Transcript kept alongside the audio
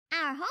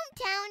our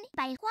hometown,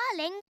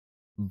 Baihualing.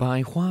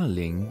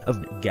 Baihualing of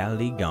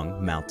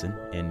Baihualing Mountain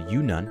in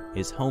Yunnan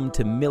is home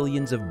to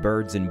millions of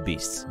birds and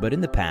beasts, but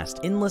in the past,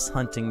 endless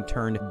hunting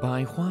turned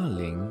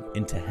Baihualing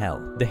into hell.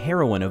 The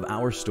heroine of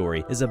our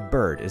story is a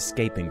bird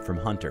escaping from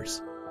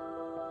hunters.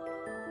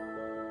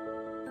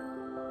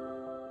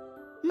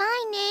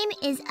 My name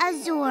is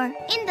Azur.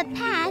 In the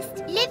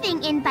past,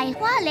 living in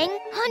Baihualing,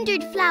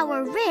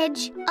 100-flower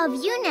ridge of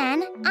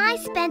Yunnan, I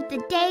spent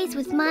the days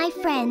with my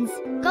friends.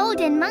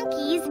 Golden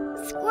monkeys,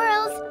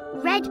 squirrels,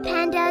 red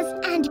pandas,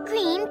 and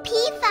green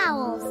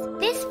peafowls.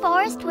 This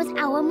forest was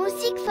our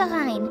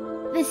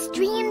Musikverein, the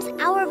streams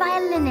our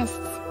violinists,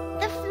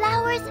 the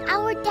flowers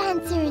our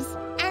dancers,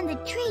 and the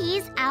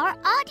trees our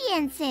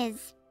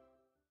audiences.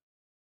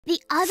 The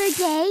other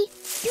day,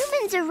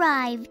 humans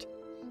arrived.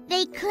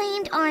 They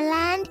claimed our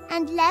land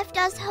and left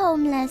us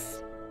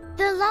homeless.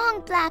 The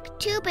long black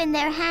tube in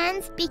their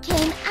hands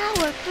became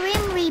our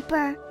Grim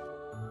Reaper.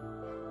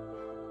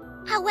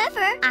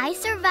 However, I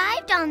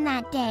survived on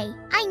that day.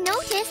 I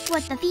noticed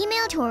what the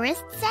female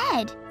tourist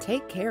said.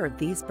 Take care of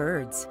these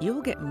birds. You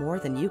will get more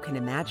than you can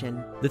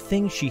imagine. The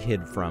thing she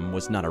hid from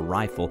was not a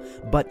rifle,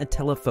 but a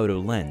telephoto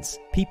lens.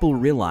 People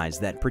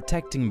realized that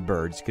protecting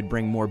birds could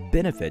bring more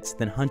benefits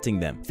than hunting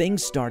them.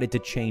 Things started to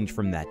change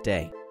from that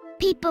day.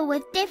 People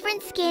with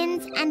different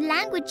skins and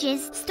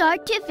languages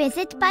start to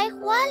visit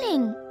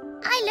Baihualing.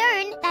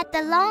 I learned that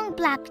the long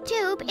black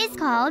tube is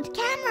called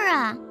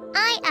camera.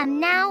 I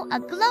am now a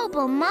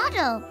global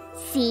model.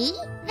 See?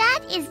 That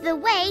is the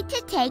way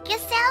to take a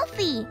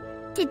selfie.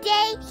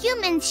 Today,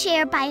 humans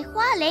share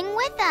Baihualing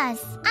with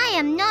us. I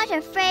am not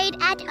afraid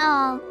at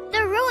all.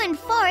 The ruined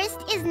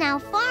forest is now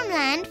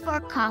farmland for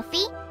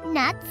coffee,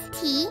 nuts,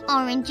 tea,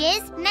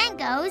 oranges,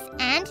 mangoes,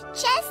 and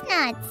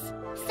chestnuts.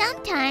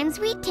 Sometimes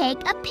we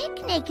take a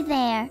picnic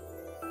there.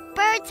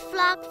 Birds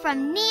flock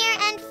from near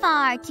and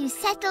far to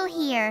settle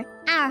here.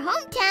 Our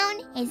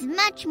hometown is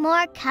much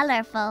more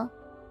colorful.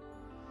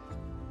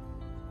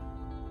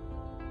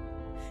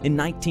 In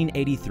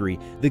 1983,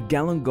 the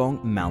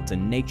Baihualing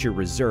Mountain Nature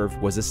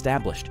Reserve was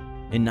established.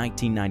 In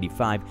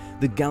 1995,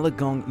 the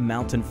Baihualing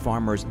Mountain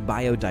Farmers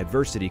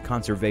Biodiversity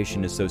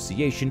Conservation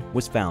Association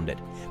was founded,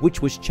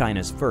 which was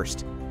China's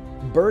first.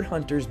 Bird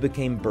hunters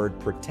became bird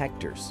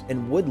protectors,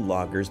 and wood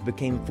loggers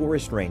became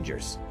forest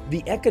rangers.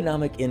 The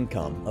economic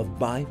income of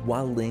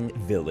Baihualing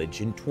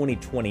Village in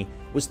 2020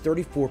 was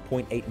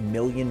 34.8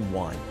 million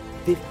won,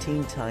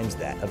 15 times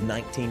that of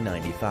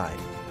 1995.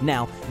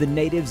 Now, the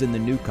natives and the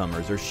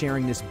newcomers are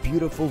sharing this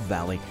beautiful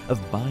valley of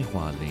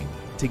Baihualing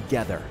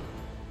together.